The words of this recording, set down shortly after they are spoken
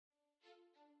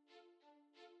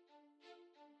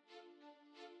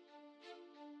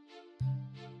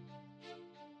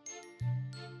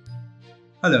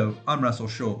Hello, I'm Russell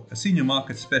Shaw, a senior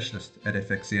market specialist at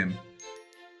FXCM.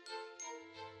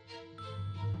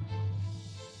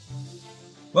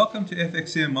 Welcome to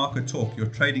FXCM Market Talk, your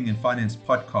trading and finance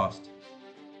podcast.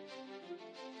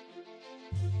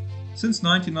 Since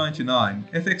 1999,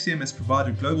 FXCM has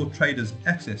provided global traders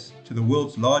access to the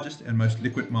world's largest and most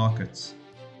liquid markets.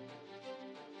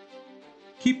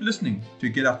 Keep listening to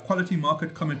get our quality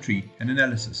market commentary and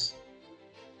analysis.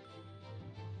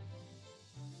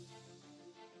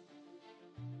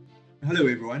 Hello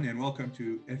everyone and welcome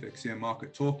to FXCM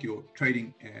Market Talk, your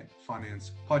trading and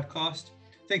finance podcast.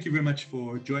 Thank you very much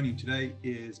for joining. Today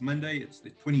is Monday, it's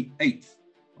the 28th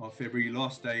of February,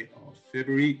 last day of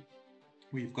February.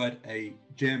 We've got a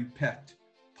jam-packed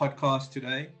podcast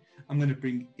today. I'm going to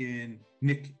bring in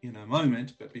Nick in a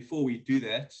moment, but before we do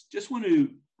that, just want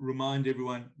to remind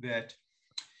everyone that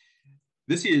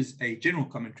this is a general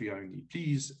commentary only.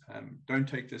 Please don't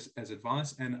take this as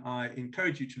advice, and I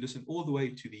encourage you to listen all the way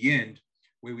to the end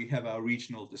where we have our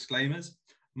regional disclaimers.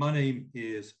 My name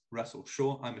is Russell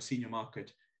Shaw. I'm a senior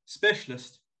market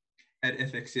specialist at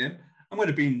FXCM. I'm going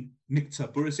to bring Nick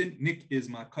Tsaburis in. Nick is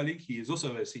my colleague. He is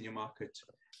also a senior market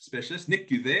specialist. Nick,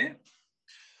 you there?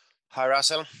 Hi,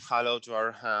 Russell. Hello to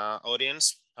our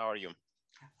audience. How are you?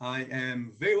 I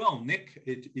am very well, Nick.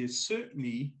 It is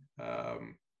certainly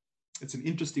it's an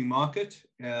interesting market.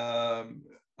 I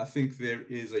think there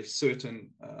is a certain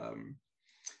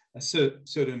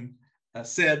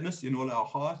sadness in all our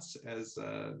hearts as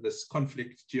this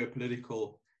conflict,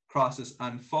 geopolitical crisis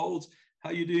unfolds. How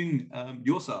are you doing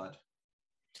your side?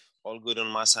 All good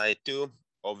on my side too.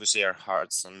 Obviously, our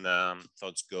hearts and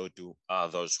thoughts go to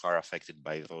those who are affected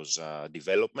by those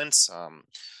developments on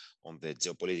the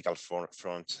geopolitical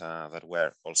front that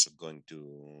we're also going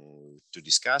to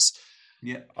discuss.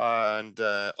 Yeah. And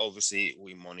obviously,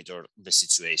 we monitor the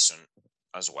situation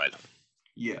as well.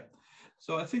 Yeah.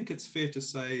 So I think it's fair to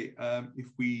say if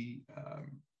we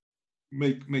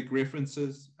make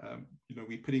references,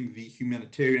 we're putting the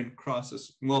humanitarian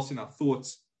crisis whilst in our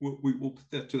thoughts. We'll put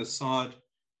that to the side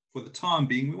for the time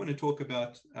being. We want to talk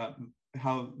about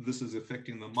how this is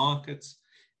affecting the markets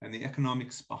and the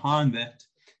economics behind that.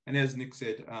 And as Nick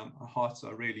said, our hearts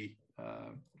are really,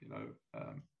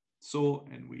 sore,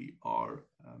 and we are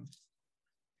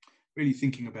really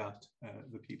thinking about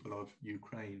the people of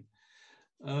Ukraine.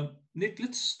 Nick,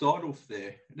 let's start off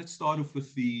there. Let's start off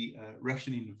with the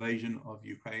Russian invasion of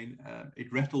Ukraine.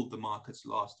 It rattled the markets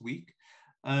last week.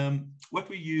 What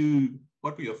were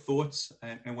your thoughts,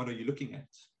 and what are you looking at?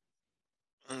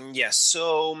 Yes.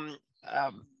 So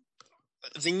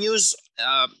the news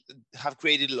have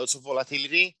created lots of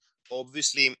volatility.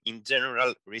 Obviously, in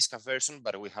general, risk aversion,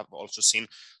 but we have also seen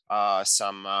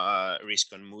some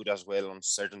risk on mood as well on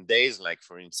certain days, like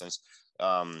for instance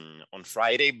on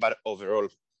Friday. But overall,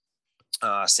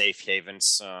 safe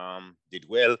havens did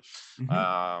well.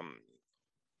 Mm-hmm.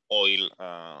 Oil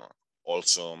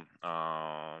also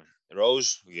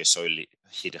rose. US oil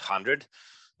hit $100.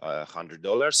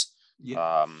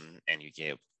 Yeah. And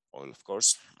UK oil, of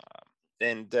course.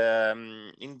 And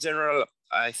in general,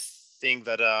 I think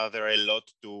that there are a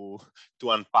lot to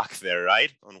unpack there,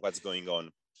 right, on what's going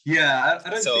on. Yeah, I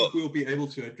don't think we'll be able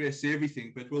to address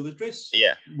everything, but we'll address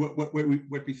what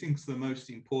we think is the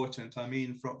most important. I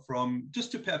mean, from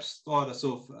just to perhaps start us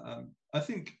off, I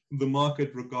think the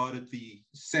market regarded the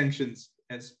sanctions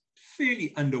as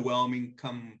fairly underwhelming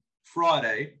come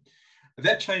Friday.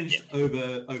 That changed over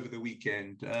the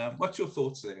weekend. What's your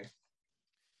thoughts there?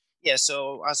 Yeah,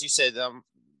 so as you said,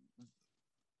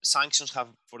 sanctions have,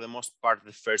 for the most part,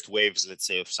 the first waves, let's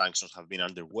say, of sanctions have been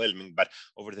underwhelming. But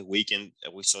over the weekend,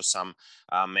 we saw some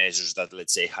measures that,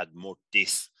 let's say, had more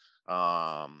teeth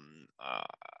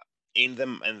in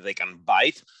them and they can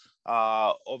bite.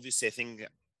 Obviously, I think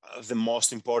the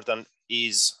most important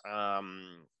is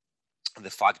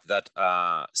the fact that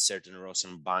certain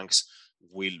Russian banks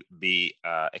will be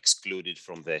excluded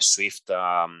from the SWIFT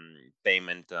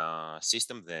payment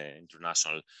system, the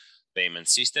international payment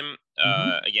system.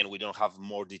 Again, we don't have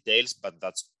more details, but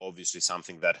that's obviously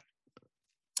something that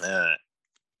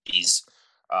is,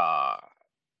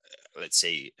 let's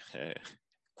say,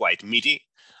 quite meaty,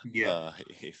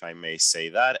 if I may say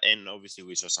that. And obviously,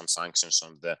 we saw some sanctions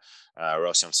on the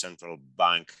Russian Central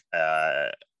Bank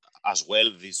as well.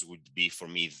 This would be, for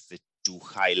me, the two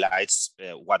highlights.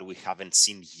 What we haven't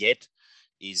seen yet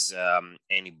is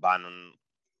any ban on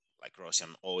like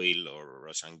Russian oil or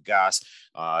Russian gas.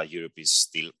 Europe is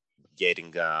still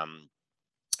getting that,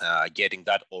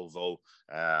 although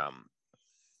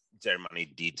Germany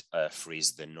did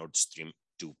freeze the Nord Stream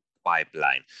 2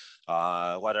 pipeline.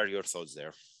 What are your thoughts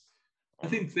there? I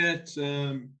think that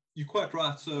you're quite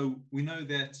right. So we know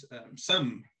that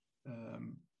some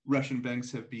Russian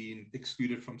banks have been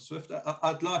excluded from SWIFT.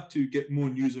 I'd like to get more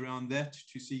news around that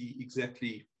to see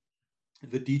exactly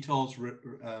the details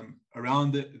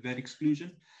around that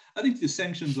exclusion. I think the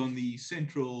sanctions on the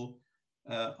central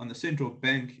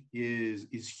bank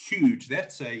is huge.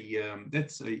 That's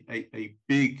a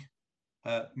big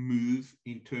move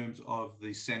in terms of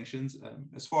the sanctions.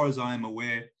 As far as I am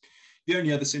aware, the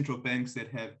only other central banks that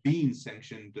have been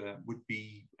sanctioned would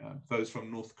be those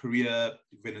from North Korea,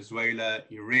 Venezuela,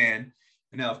 Iran,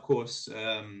 and now, of course,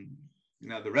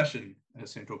 now the Russian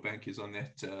central bank is on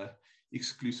that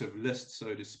exclusive list,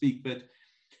 so to speak. But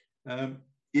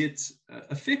it's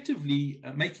effectively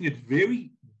making it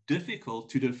very difficult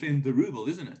to defend the ruble,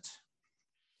 isn't it?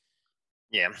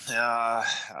 Yeah,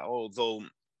 although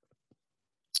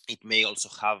it may also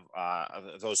have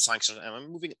those sanctions.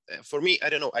 I'm moving. For me, I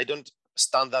don't know. I don't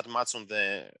stand that much on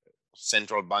the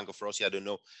Central Bank of Russia. I don't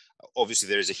know. Obviously,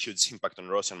 there is a huge impact on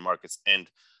Russian markets and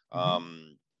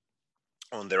on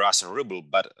the Russian ruble.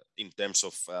 But in terms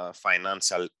of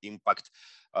financial impact,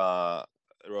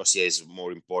 Russia is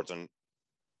more important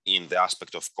in the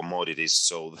aspect of commodities.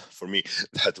 So for me,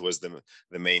 that was the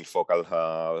main focal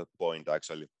point,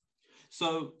 actually.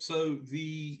 So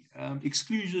the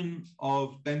exclusion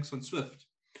of banks on SWIFT,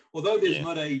 although there's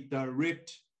not a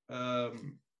direct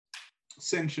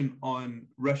sanction on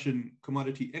Russian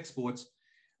commodity exports,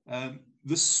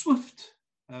 the SWIFT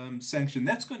sanction,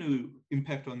 that's going to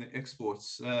impact on the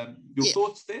exports. Your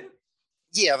thoughts there?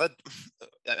 Yeah, but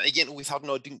again, without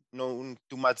knowing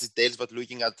too much details, but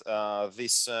looking at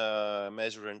this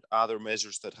measure and other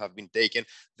measures that have been taken,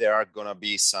 there are going to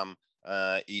be some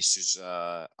issues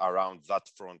around that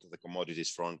front, the commodities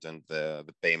front, and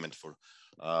the payment for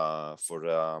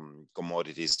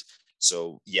commodities.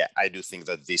 So yeah, I do think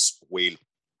that this will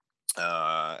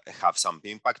have some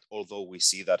impact. Although we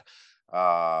see that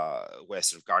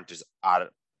Western countries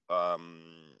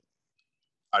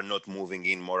are not moving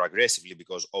in more aggressively,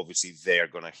 because obviously they are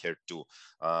going to hurt too.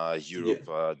 Europe,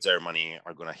 Germany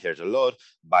are going to hurt a lot.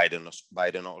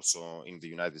 Biden also in the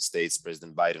United States,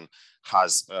 President Biden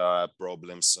has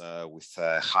problems with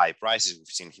high prices. We've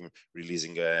seen him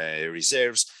releasing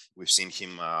reserves. We've seen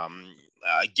him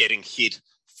getting hit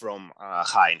from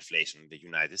high inflation in the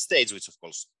United States, which of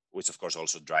course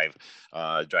also drives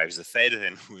the Fed,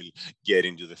 and we'll get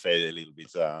into the Fed a little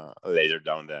bit later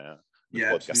down the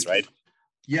podcast, absolutely. right?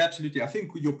 Yeah, absolutely. I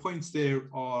think your points there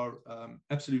are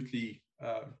absolutely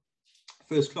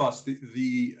first class.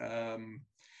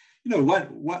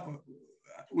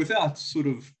 Without sort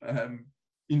of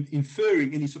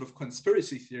inferring any sort of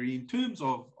conspiracy theory in terms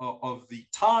of the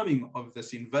timing of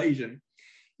this invasion,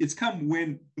 it's come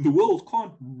when the world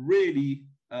can't really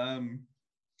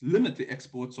limit the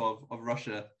exports of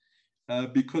Russia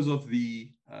because of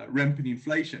the rampant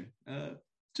inflation.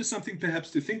 Just something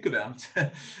perhaps to think about.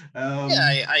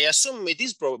 I assume it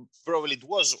is probably it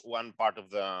was one part of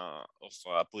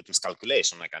Putin's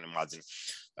calculation, I can imagine,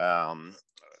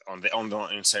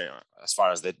 as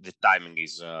far as the timing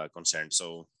is concerned.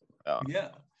 So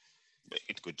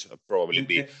it could probably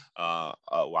be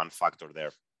one factor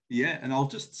there. Yeah, and I'll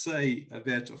just say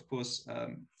that, of course,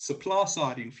 supply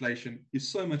side inflation is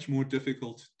so much more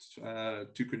difficult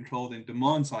to control than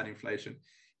demand side inflation.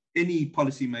 Any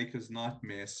policymaker's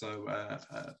nightmare. So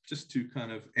just to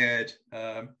kind of add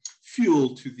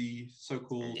fuel to the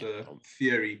so-called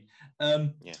theory.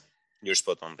 You're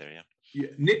spot on there.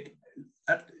 Yeah, Nick,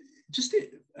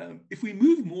 if we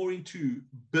move more into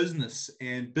business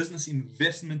and business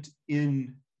investment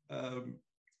in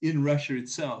Russia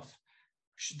itself,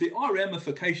 there are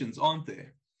ramifications, aren't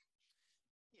there?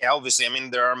 Yeah, obviously. I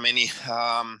mean, there are many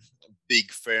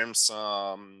big firms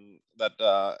that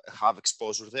have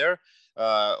exposure there.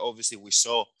 Obviously, we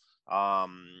saw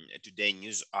today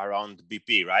news around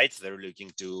BP, right? They're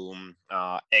looking to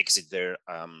exit their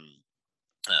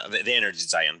the energy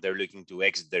giant. They're looking to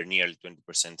exit their nearly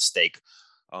 20% stake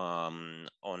on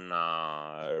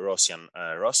Russian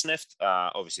Rosneft.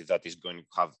 Obviously, that is going to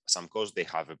have some cost. They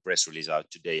have a press release out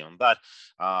today on that,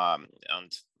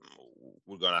 and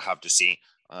we're going to have to see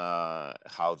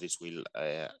how this will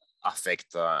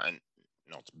affect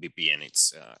not BP and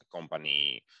its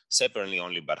company separately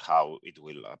only, but how it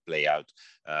will play out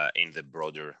in the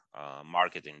broader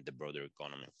market, in the broader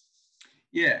economy.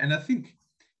 Yeah, and I think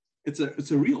it's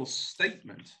a real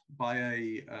statement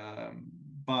by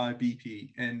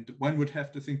BP, and one would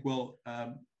have to think, well,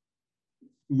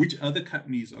 which other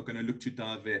companies are going to look to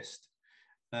divest,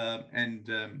 and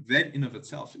that in of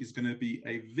itself is going to be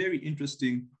a very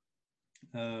interesting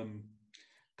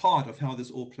part of how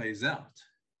this all plays out.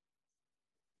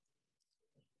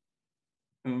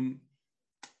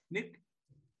 Nick,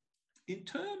 in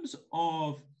terms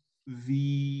of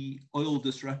the oil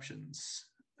disruptions,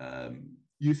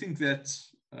 you think that,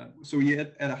 so we're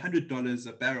at $100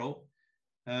 a barrel.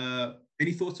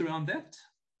 Any thoughts around that?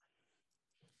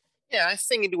 Yeah, I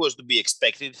think it was to be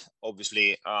expected.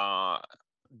 Obviously,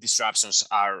 disruptions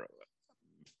are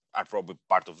probably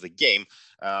part of the game.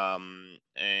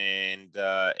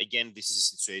 Again, this is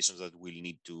a situation that we'll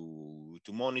need to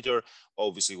monitor.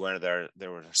 Obviously, when there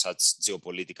were such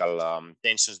geopolitical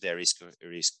tensions, there is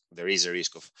a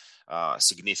risk of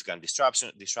significant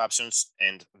disruptions,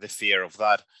 and the fear of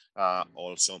that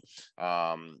also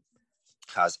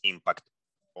has impact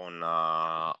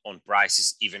on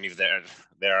prices, even if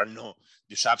there are no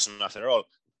disruption after all.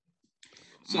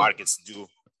 So, markets do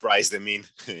price them in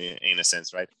a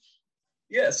sense, right?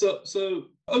 Yeah. So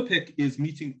OPEC is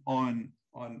meeting on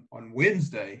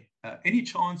Wednesday. Any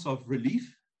chance of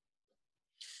relief?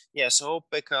 Yeah, so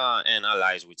OPEC and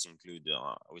allies, which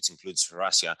includes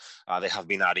Russia, they have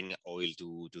been adding oil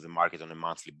to the market on a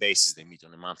monthly basis. They meet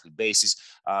on a monthly basis.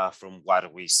 From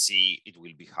what we see, it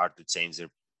will be hard to change their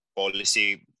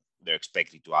policy. They're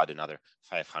expected to add another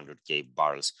 500,000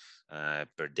 barrels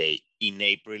per day in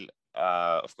April.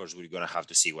 Of course, we're going to have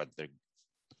to see what they're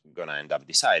going to end up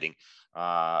deciding.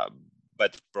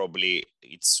 But probably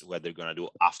it's what they're going to do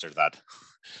after that.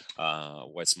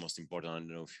 What's most important? I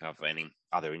don't know if you have any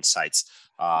other insights.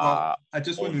 Well, I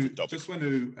just want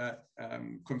to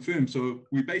confirm. So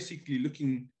we're basically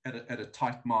looking at a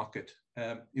tight market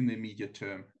in the immediate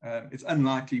term. It's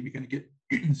unlikely we're going to get,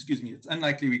 excuse me, it's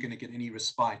unlikely we're going to get any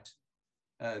respite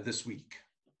this week.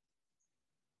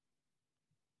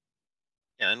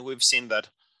 Yeah, and we've seen that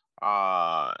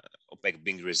OPEC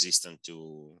being resistant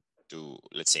to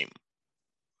let's say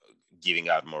giving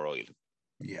out more oil.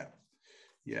 Yeah.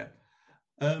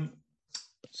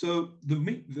 So the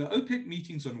OPEC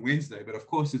meeting's on Wednesday, but of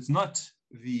course it's not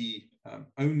the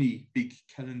only big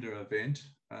calendar event.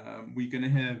 We're going to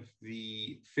have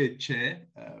the Fed chair,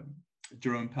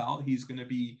 Jerome Powell. He's going to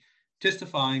be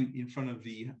testifying in front of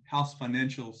the House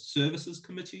Financial Services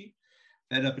Committee.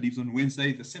 That, I believe, is on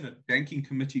Wednesday. The Senate Banking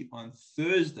Committee on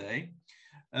Thursday.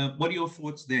 What are your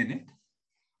thoughts there, Nick?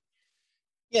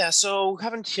 Yeah, so we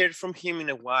haven't heard from him in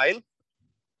a while.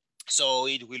 So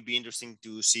it will be interesting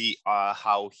to see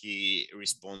how he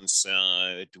responds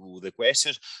to the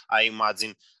questions. I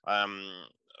imagine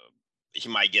he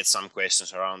might get some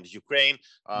questions around Ukraine,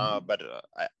 but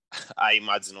I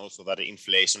imagine also that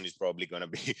inflation is probably going to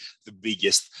be the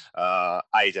biggest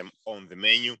item on the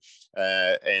menu,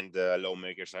 and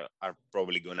lawmakers are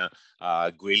probably going to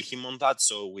grill him on that.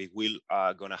 So we will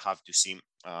going to have to see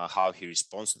how he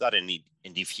responds to that, and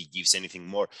if he gives anything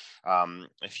more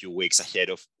a few weeks ahead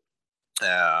of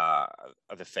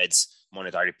the Fed's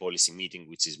monetary policy meeting,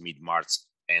 which is mid-March,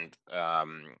 and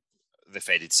the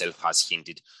Fed itself has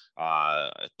hinted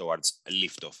towards a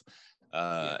liftoff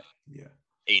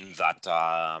in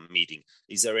that meeting.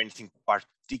 Is there anything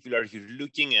particular you're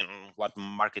looking and what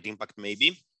market impact may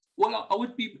be? Well, I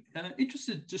would be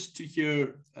interested just to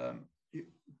hear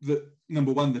the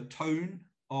number one, the tone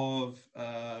of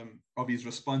his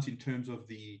response in terms of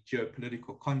the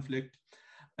geopolitical conflict.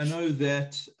 I know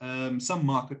that some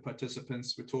market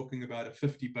participants were talking about a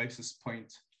 50 basis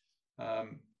point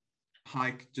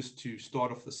hike just to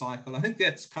start off the cycle. I think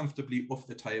that's comfortably off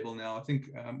the table now. I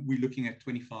think we're looking at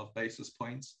 25 basis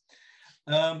points.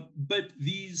 But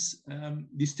these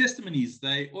testimonies,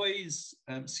 they always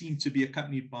seem to be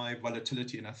accompanied by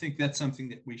volatility. And I think that's something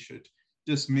that we should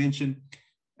just mention.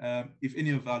 If any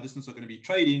of our listeners are going to be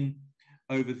trading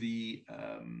over the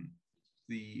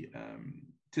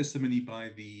testimony by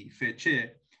the Fed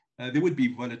chair, there would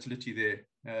be volatility there.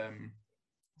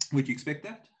 Would you expect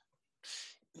that?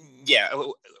 Yeah,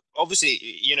 obviously,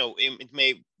 it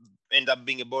may end up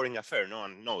being a boring affair. No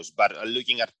one knows. But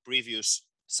looking at previous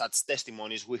such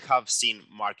testimonies, we have seen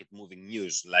market moving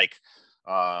news like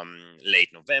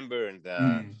late November and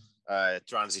the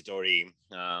transitory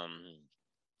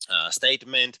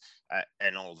statement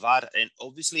and all that. And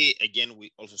obviously, again,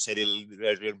 we also said it a little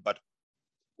bit earlier, but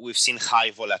we've seen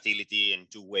high volatility and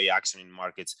two-way action in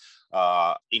markets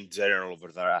in general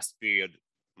over the last period,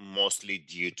 mostly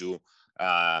due to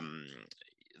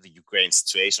the Ukraine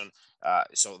situation.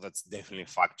 So that's definitely a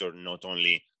factor, not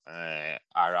only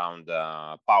around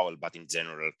Powell, but in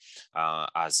general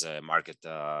as a markets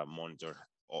monitor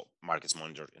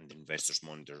and investors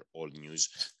monitor all news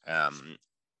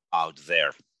out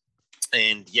there.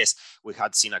 And yes, we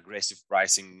had seen aggressive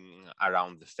pricing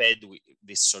around the Fed.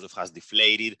 This sort of has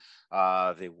deflated.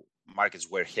 markets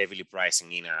were heavily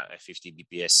pricing in a 50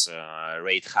 bps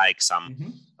rate hike.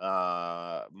 Some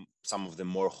of the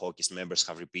more hawkish members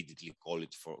have repeatedly called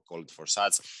it for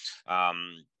such,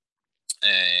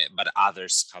 but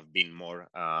others have been more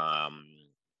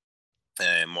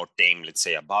tame, let's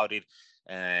say, about it,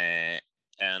 and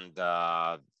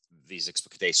these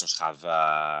expectations have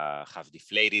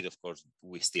deflated. Of course,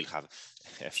 we still have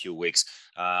a few weeks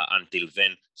until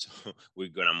then, so we're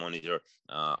gonna monitor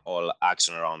all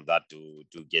action around that to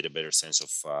get a better sense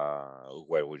of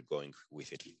where we're going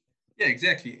with it. Yeah,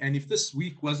 exactly. And if this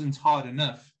week wasn't hard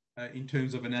enough in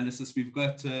terms of analysis, we've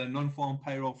got non-farm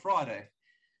payroll Friday.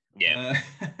 Yeah.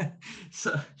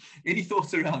 So, any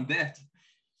thoughts around that?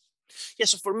 Yeah.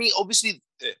 So for me, obviously,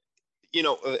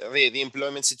 the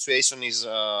employment situation is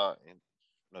not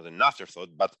an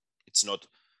afterthought, but it's not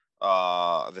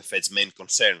the Fed's main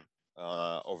concern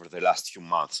over the last few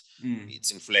months.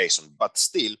 It's inflation, but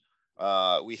still,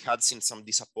 we had seen some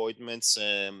disappointments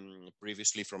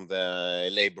previously from the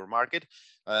labor market,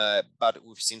 but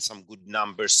we've seen some good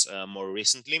numbers more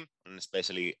recently, and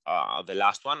especially the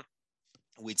last one,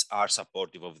 which are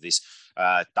supportive of this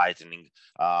tightening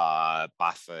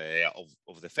path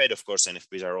of the Fed. Of course,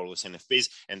 NFPs are always NFPs,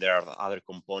 and there are other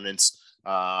components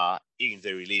in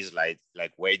the release, like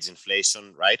wage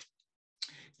inflation, right?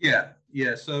 Yeah.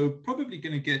 So probably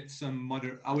going to get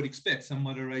I would expect some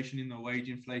moderation in the wage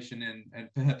inflation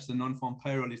and perhaps the non-farm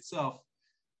payroll itself.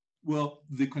 Well,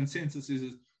 the consensus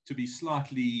is to be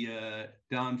slightly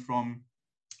down from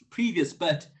previous,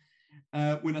 but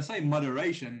when I say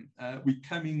moderation, we're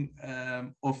coming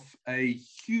off a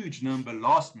huge number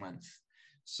last month.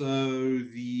 So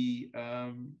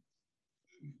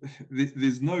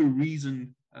there's no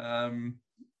reason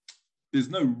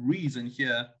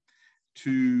here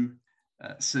to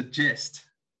suggest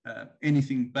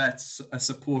anything but a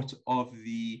support of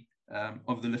the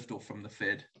liftoff from the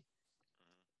Fed.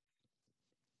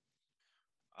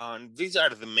 And these are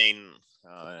the main,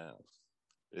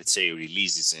 let's say,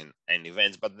 releases and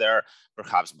events, but there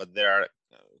are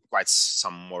quite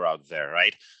some more out there,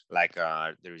 right? Like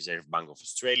the Reserve Bank of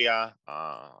Australia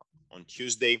on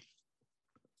Tuesday.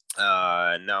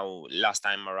 Now, last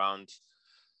time around,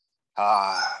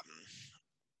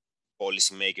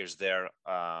 policymakers there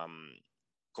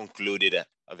concluded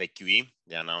the QE.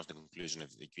 They announced the conclusion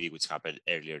of the QE, which happened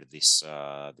earlier this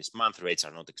month. Rates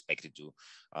are not expected to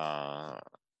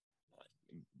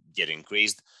get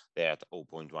increased. They're at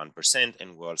 0.1%,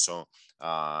 and we also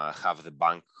have the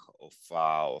Bank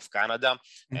of Canada,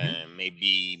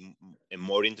 maybe a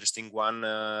more interesting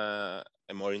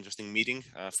meeting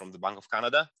from the Bank of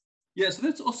Canada. Yeah, so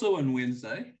that's also on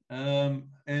Wednesday,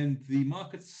 and the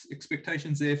market's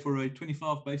expectations there for a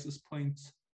 25 basis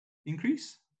points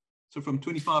increase, so from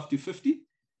 25 to 50.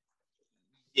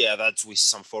 Yeah, we see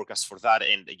some forecasts for that,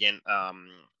 and again,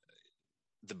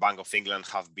 the Bank of England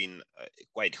have been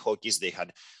quite hawkish. They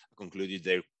had concluded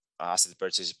their asset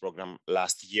purchase program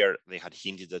last year. They had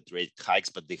hinted at rate hikes,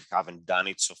 but they haven't done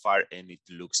it so far. And it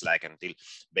looks like, until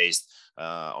based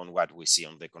on what we see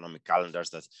on the economic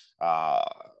calendars, that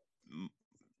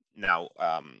now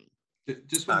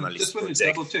just want to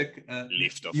double check.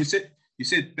 Lift off. You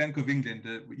said Bank of England.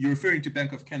 You're referring to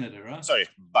Bank of Canada, right? Sorry,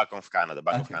 Bank of Canada.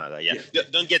 Bank of Canada. Yeah.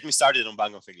 Don't get me started on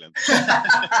Bank of England.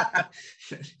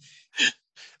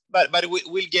 But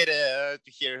we'll get to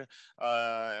hear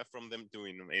from them too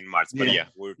in March. But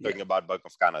we're talking about Bank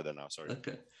of Canada now. Sorry.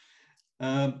 Okay.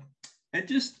 And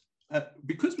just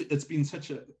because it's been such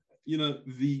a,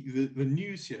 the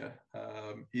news here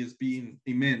has been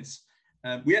immense.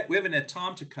 We haven't had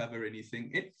time to cover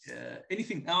anything.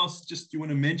 Anything else just you want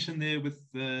to mention there with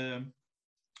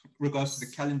regards to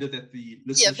the calendar that the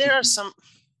listeners?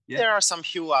 Yeah, there are some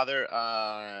few other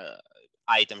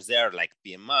items there, like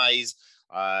PMIs.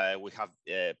 We have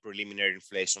preliminary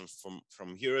inflation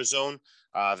from Eurozone.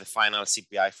 The final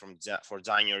CPI for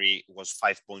January was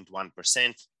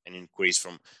 5.1%, an increase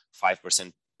from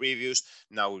 5% previous.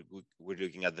 Now we're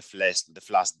looking at the flash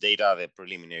data, the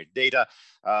preliminary data,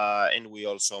 and we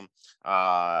also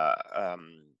have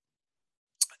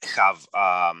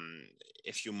a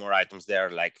few more items there,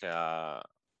 like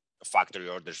factory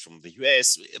orders from the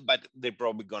US, but they're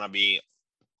probably gonna be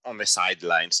on the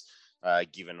sidelines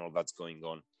given all that's going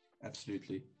on.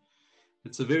 Absolutely.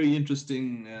 It's a very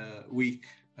interesting week,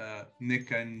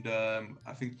 Nick, and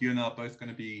I think you and I are both going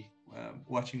to be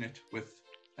watching it with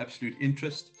absolute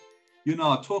interest. You and I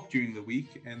will talk during the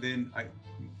week, and then I'm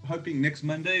hoping next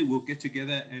Monday we'll get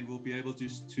together and we'll be able to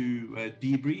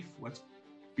debrief what's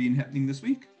been happening this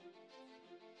week.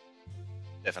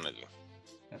 Definitely.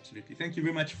 Absolutely. Thank you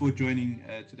very much for joining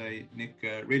today, Nick.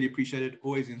 Really appreciate it.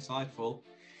 Always insightful.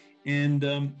 And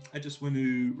I just want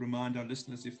to remind our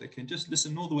listeners, if they can just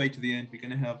listen all the way to the end, we're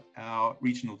going to have our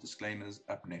regional disclaimers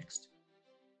up next.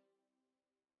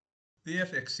 The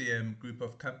FXCM group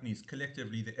of companies,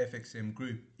 collectively the FXCM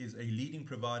Group, is a leading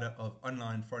provider of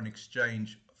online foreign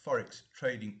exchange, forex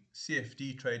trading,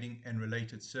 CFD trading, and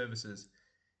related services.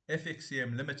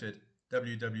 FXCM Limited,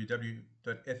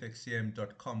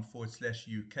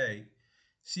 www.fxcm.com/UK.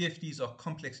 CFDs are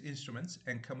complex instruments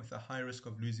and come with a high risk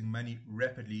of losing money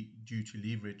rapidly due to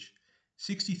leverage.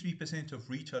 63% of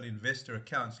retail investor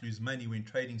accounts lose money when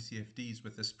trading CFDs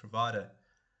with this provider.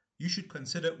 You should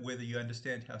consider whether you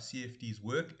understand how CFDs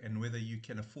work and whether you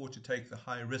can afford to take the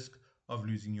high risk of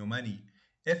losing your money.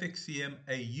 FXCM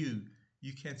AU,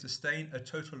 you can sustain a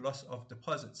total loss of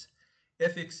deposits.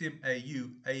 FXCM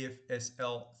AU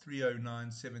AFSL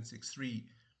 309763.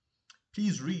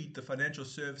 Please read the Financial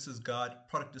Services Guide,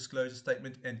 Product Disclosure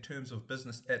Statement, and Terms of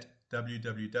Business at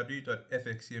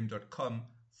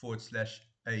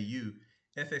www.fxcm.com/au.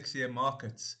 FXCM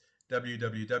Markets,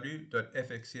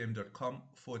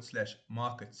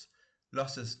 www.fxcm.com/markets.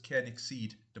 Losses can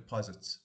exceed deposits.